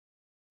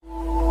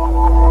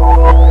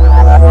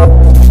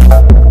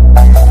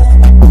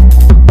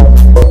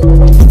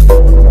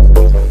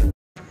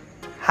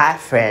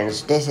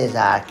friends, this is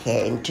RK.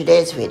 In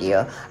today's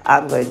video,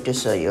 I'm going to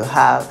show you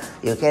how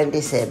you can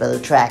disable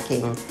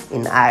tracking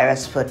in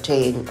iOS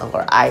 14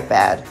 or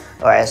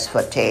iPadOS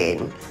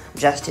 14.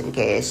 Just in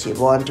case you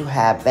want to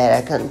have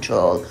better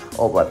control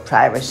over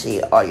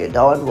privacy or you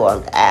don't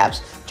want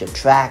apps to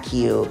track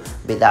you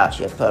without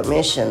your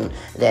permission,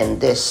 then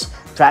this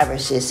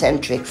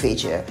privacy-centric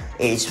feature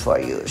is for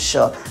you.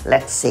 So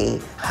let's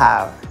see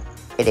how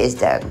it is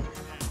done.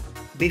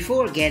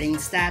 Before getting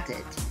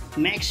started,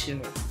 make sure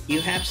you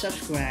have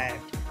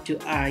subscribed to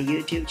our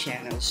YouTube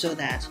channel so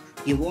that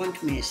you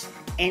won't miss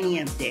any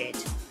update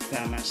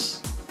from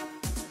us.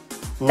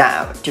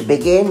 Now, to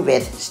begin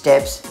with,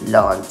 steps: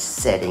 launch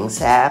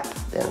Settings app,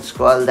 then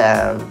scroll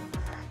down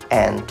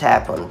and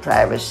tap on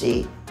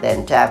Privacy,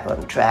 then tap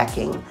on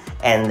Tracking,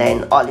 and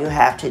then all you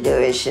have to do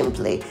is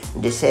simply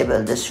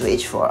disable the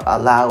switch for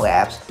Allow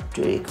apps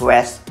to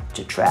request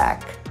to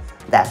track.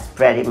 That's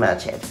pretty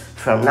much it.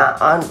 From now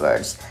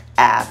onwards,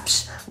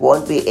 apps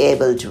won't be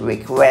able to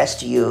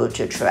request you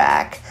to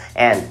track,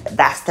 and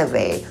that's the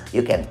way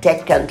you can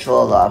take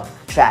control of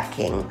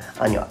tracking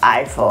on your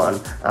iPhone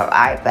or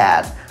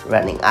iPad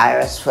running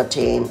iOS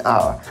 14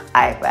 or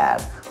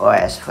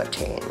iPadOS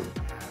 14.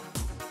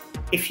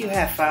 If you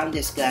have found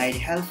this guide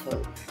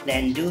helpful,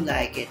 then do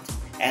like it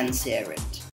and share it.